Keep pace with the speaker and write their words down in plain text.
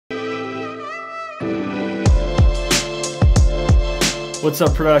What's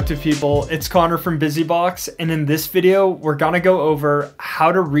up, productive people? It's Connor from BusyBox, and in this video, we're gonna go over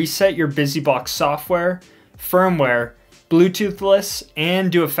how to reset your BusyBox software, firmware, Bluetoothless,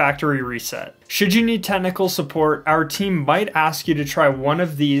 and do a factory reset. Should you need technical support, our team might ask you to try one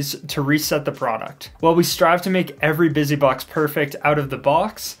of these to reset the product. While we strive to make every BusyBox perfect out of the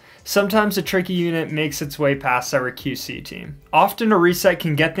box, sometimes a tricky unit makes its way past our QC team. Often a reset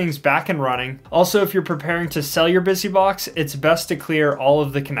can get things back and running. Also, if you're preparing to sell your BusyBox, it's best to clear all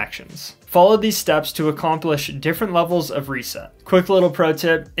of the connections. Follow these steps to accomplish different levels of reset. Quick little pro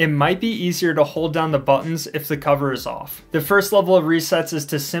tip, it might be easier to hold down the buttons if the cover is off. The first level of resets is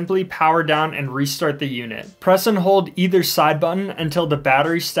to simply power down and restart the unit. Press and hold either side button until the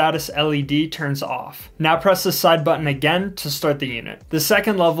battery status LED turns off. Now press the side button again to start the unit. The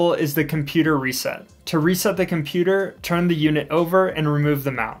second level is the computer reset. To reset the computer, turn the unit over and remove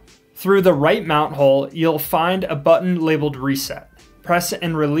the mount. Through the right mount hole, you'll find a button labeled reset. Press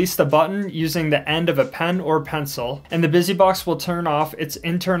and release the button using the end of a pen or pencil, and the BusyBox will turn off its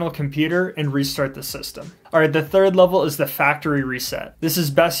internal computer and restart the system. Alright, the third level is the factory reset. This is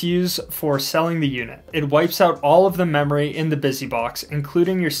best used for selling the unit. It wipes out all of the memory in the BusyBox,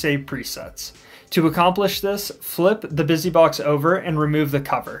 including your saved presets. To accomplish this, flip the BusyBox over and remove the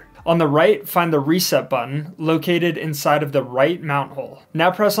cover. On the right, find the reset button located inside of the right mount hole.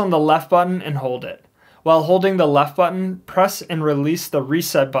 Now press on the left button and hold it. While holding the left button, press and release the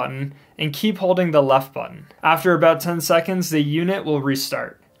reset button and keep holding the left button. After about 10 seconds, the unit will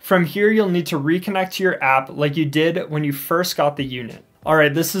restart. From here, you'll need to reconnect to your app like you did when you first got the unit.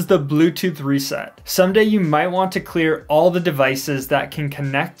 Alright, this is the Bluetooth reset. Someday you might want to clear all the devices that can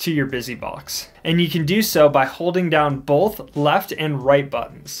connect to your BusyBox. And you can do so by holding down both left and right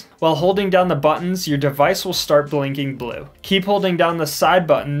buttons. While holding down the buttons, your device will start blinking blue. Keep holding down the side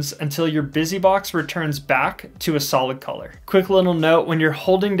buttons until your BusyBox returns back to a solid color. Quick little note, when you're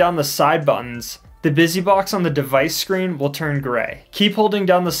holding down the side buttons, the BusyBox on the device screen will turn gray. Keep holding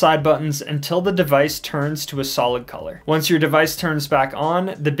down the side buttons until the device turns to a solid color. Once your device turns back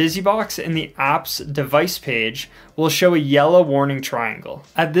on, the BusyBox in the app's device page will show a yellow warning triangle.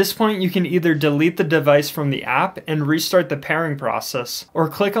 At this point, you can either delete the device from the app and restart the pairing process, or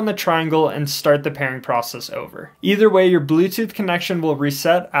click on the triangle and start the pairing process over. Either way, your Bluetooth connection will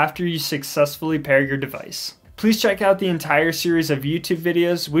reset after you successfully pair your device. Please check out the entire series of YouTube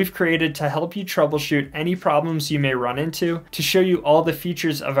videos we've created to help you troubleshoot any problems you may run into, to show you all the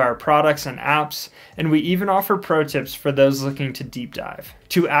features of our products and apps, and we even offer pro tips for those looking to deep dive.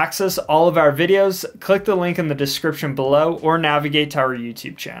 To access all of our videos, click the link in the description below or navigate to our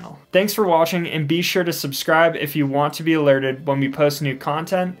YouTube channel. Thanks for watching, and be sure to subscribe if you want to be alerted when we post new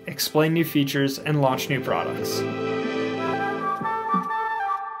content, explain new features, and launch new products.